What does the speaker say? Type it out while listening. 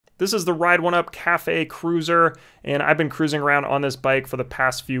This is the Ride1Up Cafe Cruiser, and I've been cruising around on this bike for the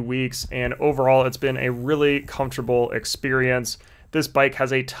past few weeks, and overall it's been a really comfortable experience. This bike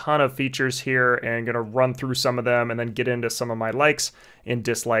has a ton of features here, and I'm going to run through some of them and then get into some of my likes and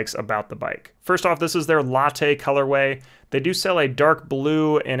dislikes about the bike. First off, this is their latte colorway. They do sell a dark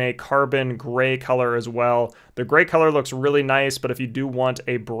blue and a carbon gray color as well. The gray color looks really nice, but if you do want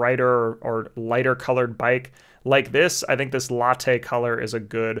a brighter or lighter colored bike like this, I think this latte color is a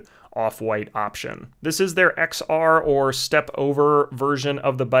good off-white option. This is their XR or step over version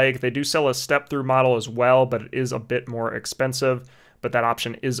of the bike. They do sell a step through model as well, but it is a bit more expensive, but that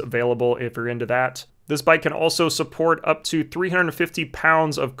option is available if you're into that. This bike can also support up to 350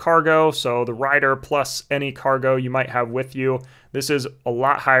 pounds of cargo, so the rider plus any cargo you might have with you. This is a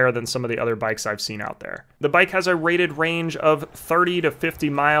lot higher than some of the other bikes I've seen out there. The bike has a rated range of 30 to 50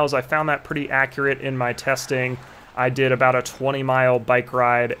 miles. I found that pretty accurate in my testing. I did about a 20-mile bike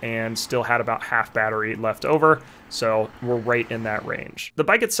ride and still had about half battery left over, so we're right in that range. The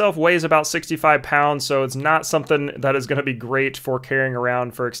bike itself weighs about 65 pounds, so it's not something that is going to be great for carrying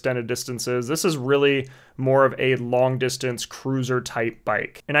around for extended distances. This is really more of a long-distance cruiser type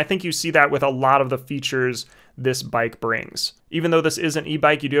bike, and I think you see that with a lot of the features this bike brings. Even though this is an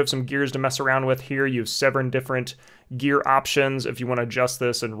e-bike, you do have some gears to mess around with here. You have 7 different gear options if you want to adjust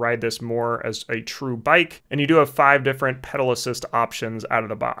this and ride this more as a true bike. And you do have 5 different pedal assist options out of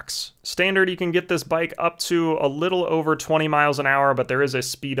the box. Standard, you can get this bike up to a little over 20 miles an hour, but there is a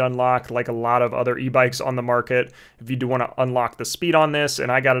speed unlock like a lot of other e-bikes on the market if you do want to unlock the speed on this,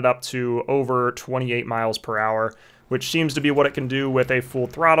 and I got it up to over 28 miles per hour, which seems to be what it can do with a full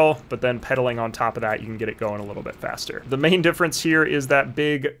throttle, but then pedaling on top of that, you can get it going a little bit faster. The main difference here is that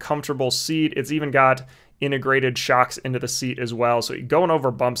big, comfortable seat. It's even got integrated shocks into the seat as well, so going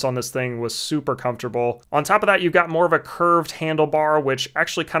over bumps on this thing was super comfortable. On top of that, you've got more of a curved handlebar, which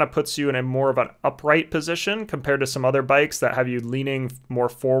actually kind of puts you in a more of an upright position compared to some other bikes that have you leaning more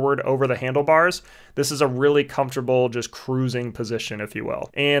forward over the handlebars. This is a really comfortable, just cruising position, if you will.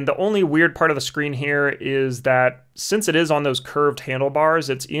 And the only weird part of the screen here is that since it is on those curved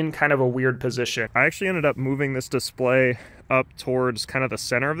handlebars, it's in kind of a weird position. I actually ended up moving this display up towards kind of the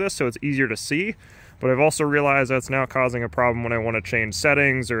center of this so it's easier to see. But I've also realized that's now causing a problem when I want to change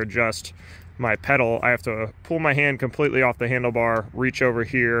settings or adjust my pedal. I have to pull my hand completely off the handlebar, reach over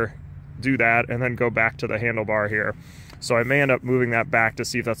here, do that, and then go back to the handlebar here. So I may end up moving that back to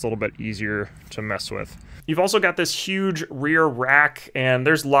see if that's a little bit easier to mess with. You've also got this huge rear rack, and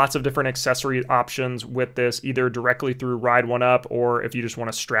there's lots of different accessory options with this, either directly through Ride1Up or if you just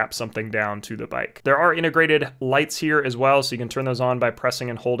want to strap something down to the bike. There are integrated lights here as well, so you can turn those on by pressing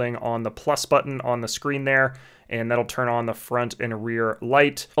and holding on the plus button on the screen there, and that'll turn on the front and rear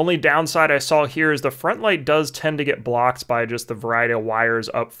light. Only downside I saw here is the front light does tend to get blocked by just the variety of wires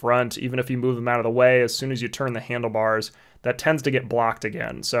up front. Even if you move them out of the way, as soon as you turn the handlebars, that tends to get blocked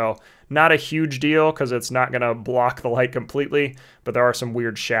again. So not a huge deal because it's not going to block the light completely, but there are some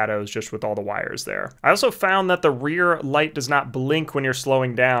weird shadows just with all the wires there. I also found that the rear light does not blink when you're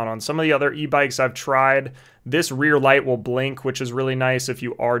slowing down. On some of the other e-bikes I've tried, this rear light will blink, which is really nice if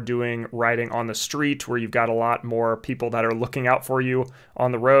you are doing riding on the street where you've got a lot more people that are looking out for you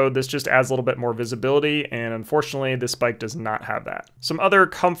on the road. This just adds a little bit more visibility, and unfortunately this bike does not have that. Some other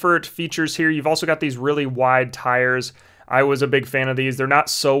comfort features here, you've also got these really wide tires. I was a big fan of these. They're not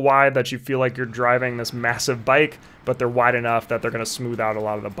so wide that you feel like you're driving this massive bike, but they're wide enough that they're going to smooth out a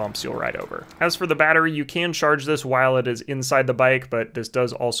lot of the bumps you'll ride over. As for the battery, you can charge this while it is inside the bike, but this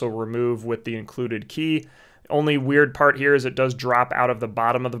does also remove with the included key. Only weird part here is it does drop out of the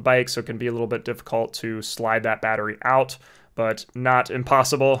bottom of the bike, so it can be a little bit difficult to slide that battery out, but not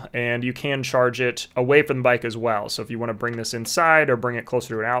impossible, and you can charge it away from the bike as well. So if you want to bring this inside or bring it closer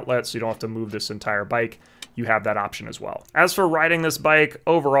to an outlet so you don't have to move this entire bike, you have that option as well. As for riding this bike,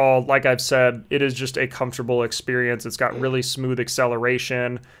 overall, like I've said, it is just a comfortable experience. It's got really smooth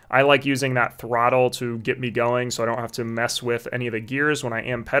acceleration. I like using that throttle to get me going so I don't have to mess with any of the gears when I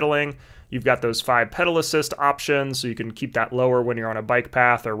am pedaling. You've got those 5 pedal assist options, so you can keep that lower when you're on a bike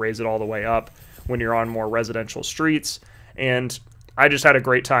path or raise it all the way up when you're on more residential streets. And I just had a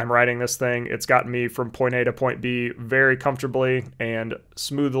great time riding this thing. It's gotten me from point A to point B very comfortably and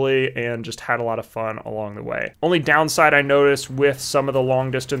smoothly, and just had a lot of fun along the way. Only downside I noticed with some of the long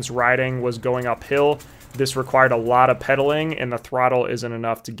distance riding was going uphill. this required a lot of pedaling, and the throttle isn't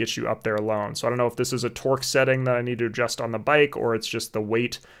enough to get you up there alone. So I don't know if this is a torque setting that I need to adjust on the bike, or it's just the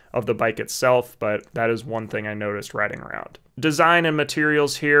weight of the bike itself, but that is one thing I noticed riding around. Design and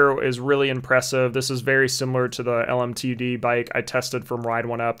materials here is really impressive. This is very similar to the LMTD bike I tested from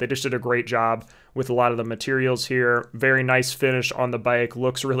Ride1Up. They just did a great job with a lot of the materials here. Very nice finish on the bike,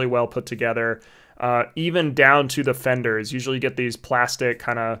 looks really well put together. Even down to the fenders. Usually you get these plastic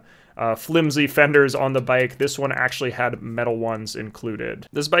kind of flimsy fenders on the bike. This one actually had metal ones included.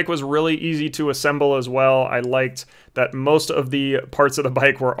 This bike was really easy to assemble as well. I liked that most of the parts of the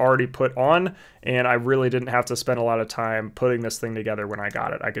bike were already put on, and I really didn't have to spend a lot of time putting this thing together when I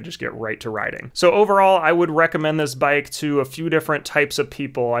got it. I could just get right to riding. So overall, I would recommend this bike to a few different types of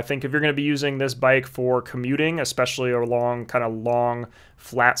people. I think if you're going to be using this bike for commuting, especially along kind of long,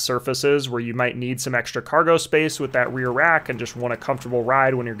 flat surfaces where you might need some extra cargo space with that rear rack and just want a comfortable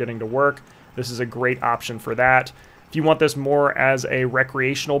ride when you're getting to work, this is a great option for that. If you want this more as a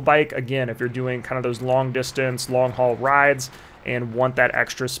recreational bike, again, if you're doing kind of those long distance, long haul rides and want that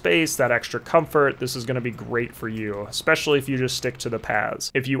extra space, that extra comfort, this is going to be great for you, especially if you just stick to the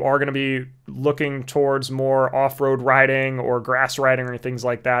paths. If you are going to be looking towards more off-road riding or grass riding or things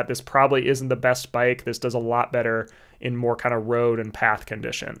like that, this probably isn't the best bike. This does a lot better in more kind of road and path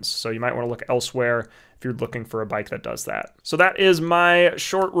conditions. So you might want to look elsewhere if you're looking for a bike that does that. So that is my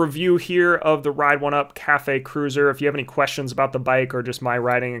short review here of the Ride1Up Cafe Cruiser. If you have any questions about the bike or just my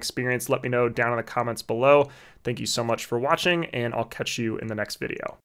riding experience, let me know down in the comments below. Thank you so much for watching, and I'll catch you in the next video.